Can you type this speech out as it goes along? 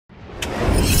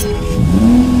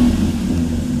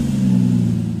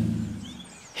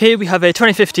Here we have a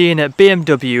 2015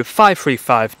 BMW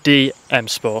 535D M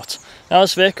Sport. Now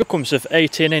this vehicle comes with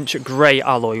 18-inch grey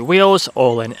alloy wheels,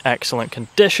 all in excellent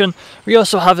condition. We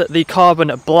also have the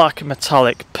carbon black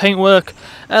metallic paintwork,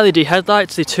 LED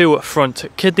headlights, the two front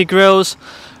kidney grills.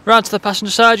 Round to the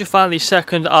passenger side you'll find the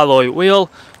second alloy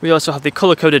wheel. We also have the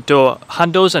colour-coded door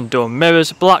handles and door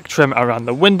mirrors, black trim around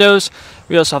the windows.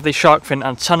 We also have the shark fin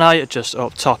antennae just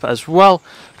up top as well.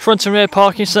 Front and rear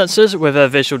parking sensors with a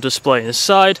visual display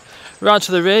inside. Round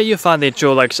to the rear you'll find the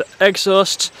dual legs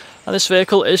exhausts, and this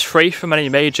vehicle is free from any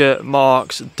major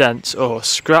marks, dents or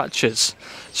scratches.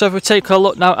 So if we take a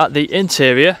look now at the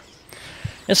interior,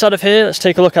 inside of here let's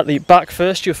take a look at the back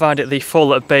first. You'll find it the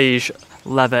full beige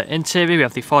leather interior. We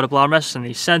have the foldable armrests in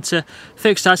the centre,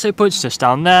 fixed ISO points just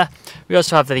down there. We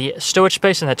also have the storage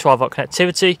space and the 12-volt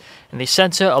connectivity in the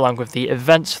centre, along with the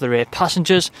vents for the rear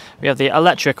passengers. We have the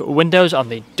electric windows on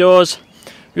the doors.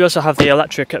 We also have the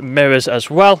electric mirrors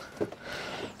as well.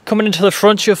 Coming into the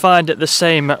front you'll find the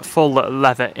same full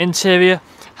leather interior.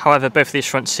 However, both of these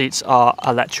front seats are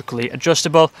electrically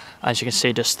adjustable, as you can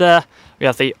see just there. We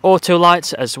have the auto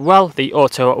lights as well, the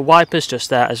auto wipers just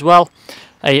there as well.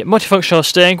 A multifunctional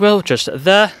steering wheel just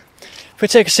there. If we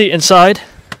take a seat inside,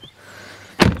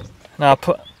 now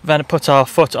put our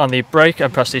foot on the brake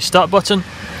and press the start button,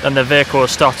 then the vehicle will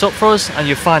start up for us, and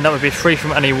you'll find that would be free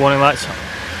from any warning lights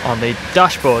on the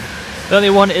dashboard. The only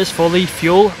one is for the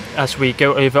fuel. As we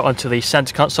go over onto the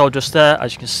centre console just there,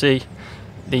 as you can see,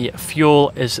 the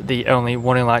fuel is the only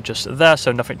warning light just there,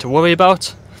 so nothing to worry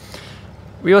about.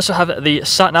 We also have the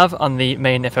sat nav on the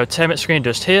main infotainment screen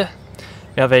just here.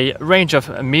 We have a range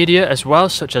of media as well,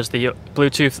 such as the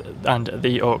Bluetooth and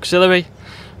the auxiliary.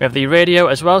 We have the radio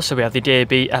as well, so we have the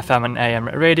DAB, FM and AM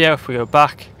radio. If we go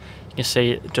back, you can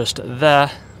see just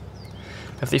there.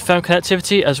 We have the phone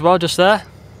connectivity as well, just there.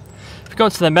 If we go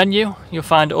into the menu, you'll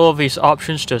find all of these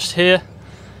options just here.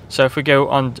 So if we go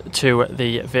on to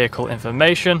the vehicle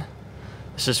information,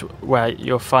 this is where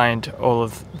you'll find all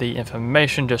of the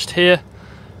information just here.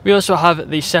 We also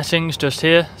have the settings just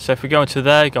here, so if we go into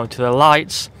there, go into the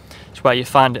lights, it's where you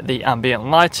find the ambient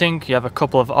lighting. You have a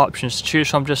couple of options to choose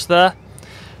from just there.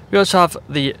 We also have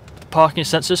the parking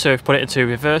sensors, so if you put it into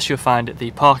reverse you'll find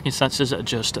the parking sensors are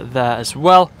just there as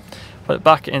well. Put it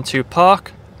back into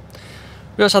park.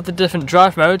 We also have the different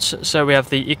drive modes, so we have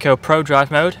the Eco Pro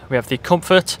drive mode, we have the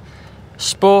Comfort,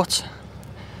 Sport,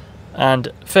 and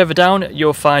further down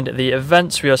you'll find the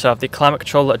events. We also have the climate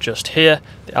controller just here,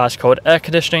 the ice cold air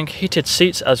conditioning, heated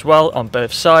seats as well on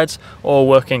both sides, all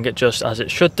working just as it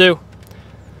should do.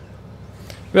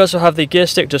 We also have the gear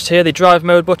stick just here, the drive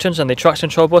mode buttons and the traction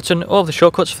control button, all of the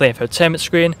shortcuts for the infotainment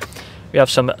screen. We have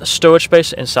some storage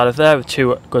space inside of there with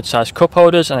two good sized cup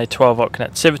holders and a 12-volt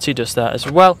connectivity just there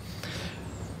as well.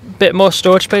 Bit more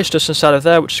storage space just inside of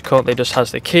there, which currently just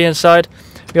has the key inside.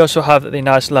 We also have the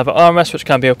nice leather armrest which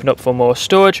can be opened up for more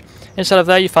storage. Inside of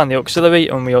there you find the auxiliary,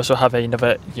 and we also have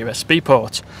another USB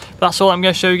port. That's all I'm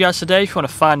going to show you guys today. If you want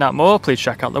to find out more, please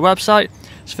check out the website.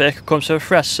 This vehicle comes with a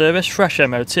fresh service, fresh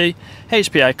MOT,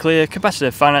 HPI clear,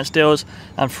 competitive finance deals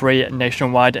and free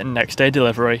nationwide next day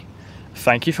delivery.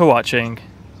 Thank you for watching.